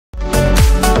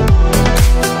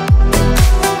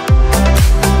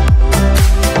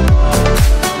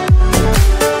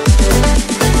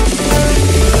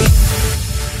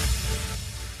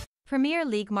Premier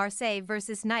League Marseille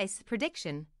vs Nice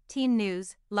prediction, team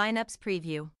news, lineups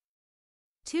preview.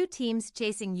 Two teams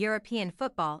chasing European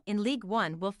football in Ligue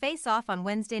 1 will face off on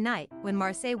Wednesday night when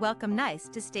Marseille welcome Nice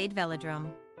to Stade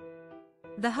Velodrome.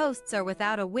 The hosts are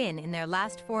without a win in their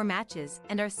last 4 matches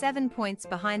and are 7 points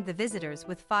behind the visitors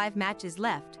with 5 matches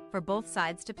left for both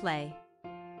sides to play.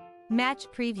 Match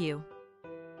preview.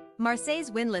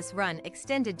 Marseille's winless run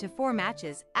extended to 4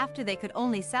 matches after they could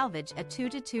only salvage a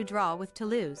 2-2 draw with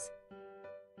Toulouse,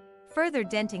 further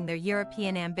denting their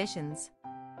European ambitions.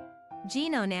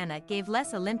 Jean Onana gave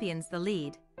Les Olympians the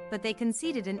lead, but they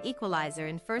conceded an equalizer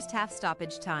in first-half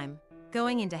stoppage time,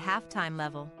 going into half-time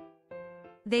level.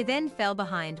 They then fell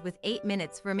behind with 8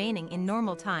 minutes remaining in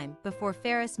normal time before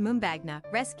Faris Moumbagna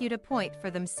rescued a point for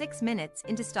them 6 minutes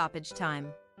into stoppage time.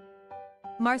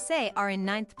 Marseille are in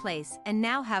 9th place and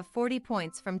now have 40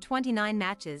 points from 29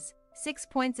 matches, 6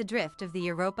 points adrift of the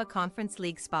Europa Conference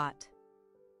League spot,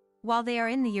 while they are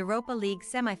in the Europa League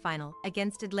semi-final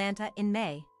against Atlanta in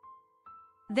May.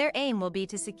 Their aim will be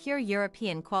to secure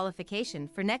European qualification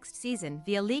for next season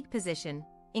via league position,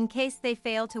 in case they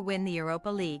fail to win the Europa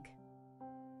League.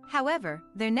 However,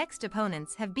 their next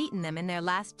opponents have beaten them in their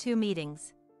last 2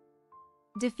 meetings.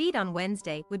 Defeat on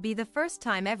Wednesday would be the first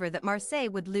time ever that Marseille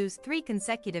would lose 3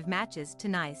 consecutive matches to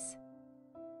Nice.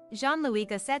 Jean-Louis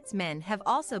Gasset's men have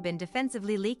also been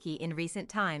defensively leaky in recent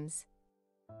times,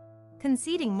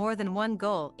 conceding more than 1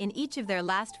 goal in each of their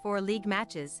last 4 league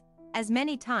matches, as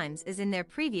many times as in their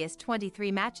previous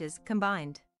 23 matches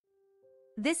combined.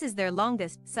 This is their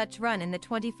longest such run in the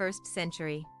 21st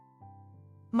century.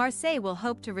 Marseille will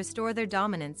hope to restore their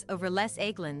dominance over Les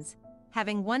Aiglons,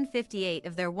 having won 58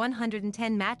 of their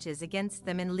 110 matches against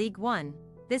them in Ligue 1.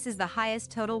 This is the highest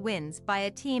total wins by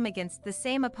a team against the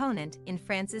same opponent in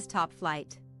France's top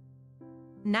flight.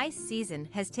 Nice season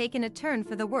has taken a turn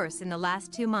for the worse in the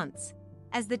last 2 months,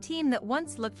 as the team that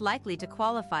once looked likely to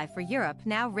qualify for Europe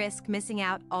now risk missing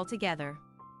out altogether.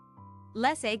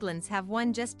 Les Aiglons have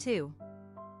won just 2,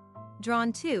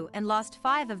 drawn 2 and lost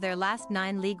 5 of their last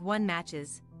 9 Ligue 1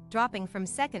 matches, dropping from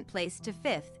 2nd place to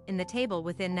 5th in the table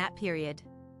within that period.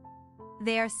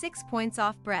 They are 6 points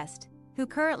off Brest, who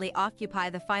currently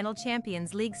occupy the final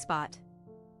Champions League spot,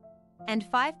 and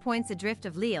 5 points adrift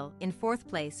of Lille in 4th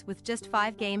place with just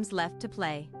 5 games left to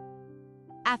play.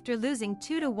 After losing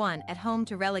 2-1 at home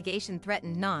to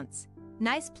relegation-threatened Nantes,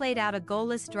 Nice played out a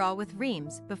goalless draw with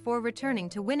Reims before returning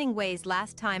to winning ways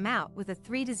last time out with a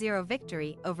 3-0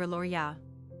 victory over Lorient.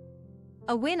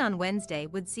 A win on Wednesday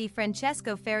would see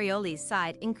Francesco Farioli's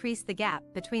side increase the gap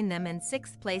between them and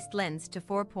 6th-placed Lens to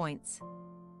 4 points.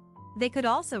 They could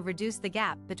also reduce the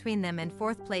gap between them and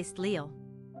 4th-placed Lille,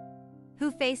 who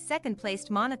face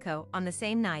 2nd-placed Monaco on the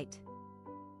same night.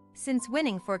 Since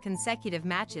winning 4 consecutive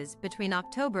matches between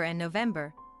October and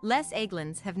November, Les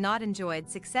Aiglons have not enjoyed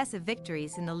successive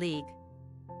victories in the league,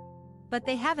 but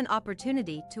they have an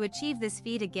opportunity to achieve this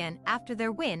feat again after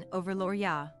their win over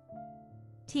Lorient.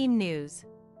 Team news.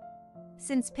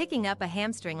 Since picking up a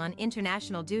hamstring on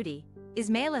international duty,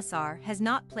 Ismaïla Sarr has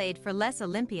not played for Les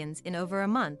Olympians in over a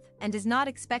month and is not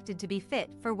expected to be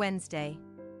fit for Wednesday.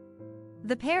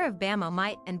 The pair of Bamo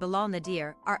Mite and Bilal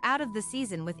Nadir are out of the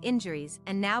season with injuries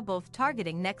and now both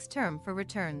targeting next term for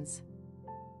returns.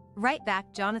 Right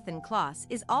back Jonathan Klaus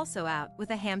is also out with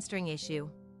a hamstring issue,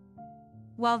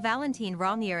 while Valentin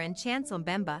Rongier and Chancel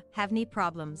Mbemba have knee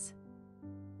problems.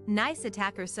 Nice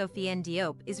attacker Sofiane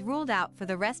Diop is ruled out for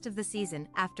the rest of the season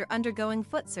after undergoing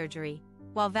foot surgery,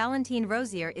 while Valentin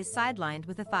Rosier is sidelined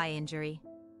with a thigh injury.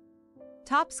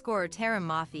 Top scorer Tarim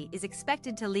Mafi is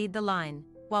expected to lead the line,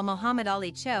 while Mohamed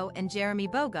Ali Cho and Jeremy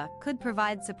Boga could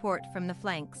provide support from the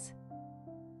flanks.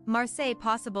 Marseille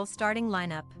possible starting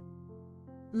lineup: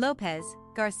 Lopez,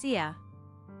 Garcia,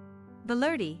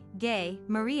 Balerdi, Gay,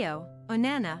 Murillo,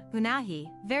 Onana, Unahi,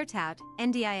 Vertout,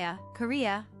 Ndiaye,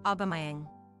 Correa, Aubameyang.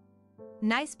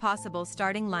 Nice possible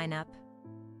starting lineup: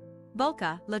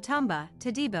 Bulka, Lotamba,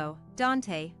 Todibo,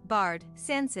 Dante, Bard,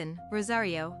 Sanson,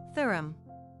 Rosario, Thuram,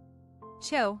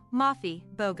 Cho, Mafi,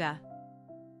 Boga.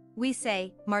 We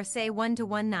say, Marseille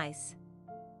 1-1 Nice.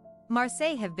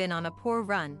 Marseille have been on a poor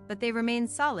run, but they remain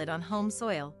solid on home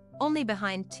soil, only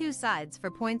behind 2 sides for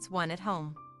points won at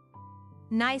home.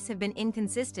 Nice have been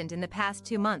inconsistent in the past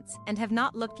 2 months and have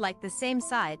not looked like the same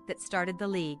side that started the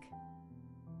league.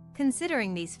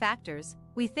 Considering these factors,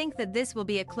 we think that this will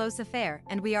be a close affair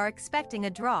and we are expecting a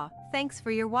draw. Thanks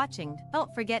for your watching.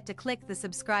 Don't forget to click the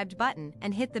subscribed button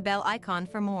and hit the bell icon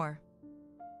for more.